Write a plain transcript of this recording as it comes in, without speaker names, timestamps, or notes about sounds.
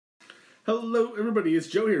Hello, everybody. It's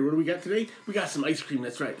Joe here. What do we got today? We got some ice cream.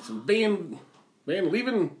 That's right. Some Van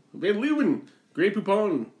Leeuwen, Grey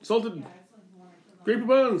Poupon, salted Grey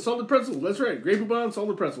Poupon, salted pretzel. That's right. Grey Poupon,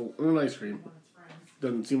 salted pretzel, and an ice cream.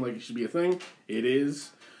 Doesn't seem like it should be a thing. It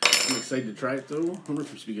is. I'm excited to try it though. I wonder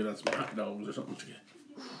if we should be getting on some hot dogs or something to get.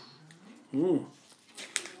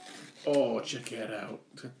 Oh, check that out.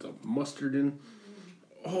 It's got the mustard in.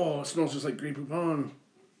 Oh, it smells just like Grey Poupon.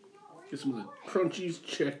 Get some of the crunchies.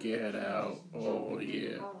 Check it out. Oh,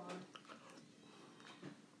 yeah.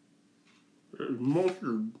 There's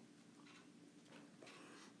mustard.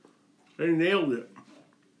 They nailed it.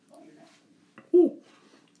 Ooh.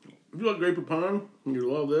 If you like Grey Poupon,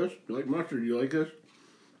 you love this. If you like mustard, you like this.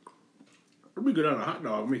 It'll be good on a hot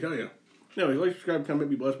dog, let me tell you. Anyway, like, subscribe, comment,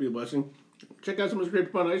 be blessed, be a blessing. Check out some of this Grey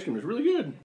Poupon ice cream. It's really good.